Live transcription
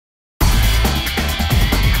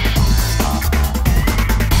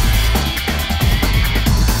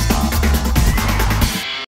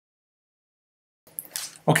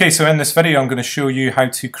Okay, so in this video I'm going to show you how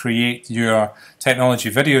to create your technology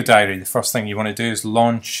video diary. The first thing you want to do is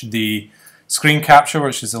launch the screen capture,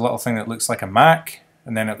 which is a little thing that looks like a Mac,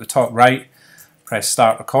 and then at the top right press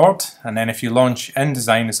start record, and then if you launch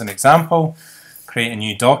InDesign as an example, create a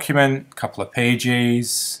new document, a couple of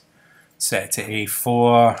pages, set it to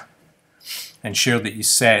A4, ensure that you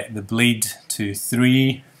set the bleed to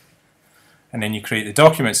 3, and then you create the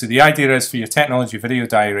document. So the idea is for your technology video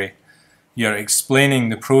diary, you're explaining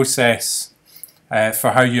the process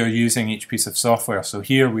for how you're using each piece of software. So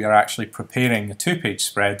here we are actually preparing a 2-page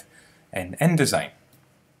spread in InDesign.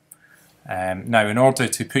 Now in order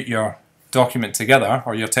to put your document together,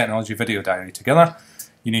 or your technology video diary together,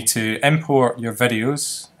 you need to import your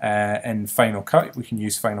videos in Final Cut. We can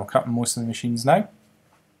use Final Cut on most of the machines now.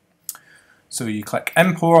 So you click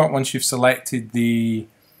import once you've selected the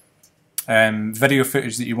video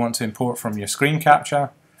footage that you want to import from your screen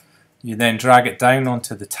capture. You then drag it down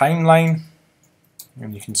onto the timeline,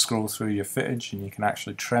 and you can scroll through your footage and you can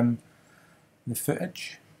actually trim the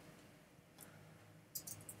footage.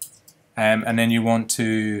 And then you want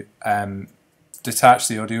to detach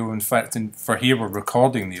the audio. In fact, for here we're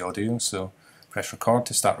recording the audio, so press record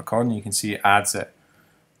to start recording. You can see it adds it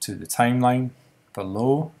to the timeline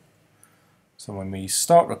below. So when we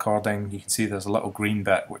stop recording, you can see there's a little green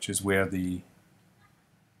bit, which is where the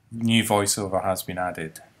new voiceover has been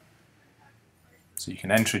added. So you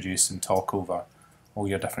can introduce and talk over all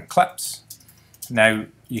your different clips. Now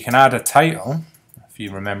you can add a title, if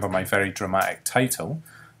you remember my very dramatic title,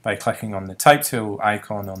 by clicking on the type tool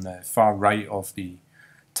icon on the far right of the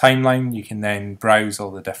timeline. You can then browse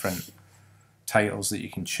all the different titles that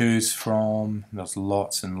you can choose from. There's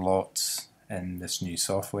lots and lots in this new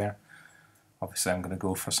software. Obviously I'm going to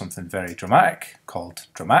go for something very dramatic called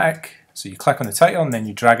Dramatic. So you click on the title and then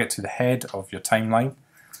you drag it to the head of your timeline.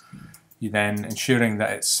 You then, ensuring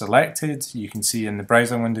that it's selected, you can see in the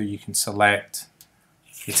browser window you can select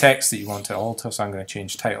the text that you want to alter. So I'm going to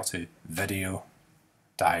change title to Video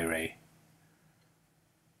Diary.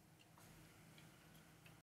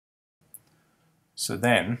 So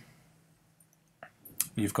then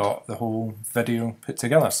you've got the whole video put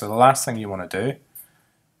together. So the last thing you want to do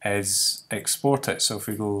is export it. So if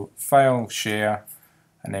we go File, Share,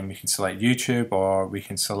 and then we can select YouTube, or we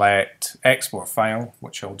can select Export File,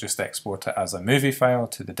 which will just export it as a movie file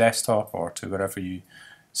to the desktop or to wherever you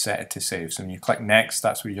set it to save. So when you click Next,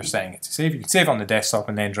 that's where you're setting it to save. You can save it on the desktop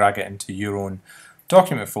and then drag it into your own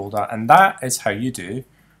document folder, and that is how you do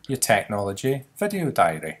your technology video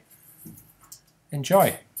diary.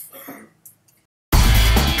 Enjoy!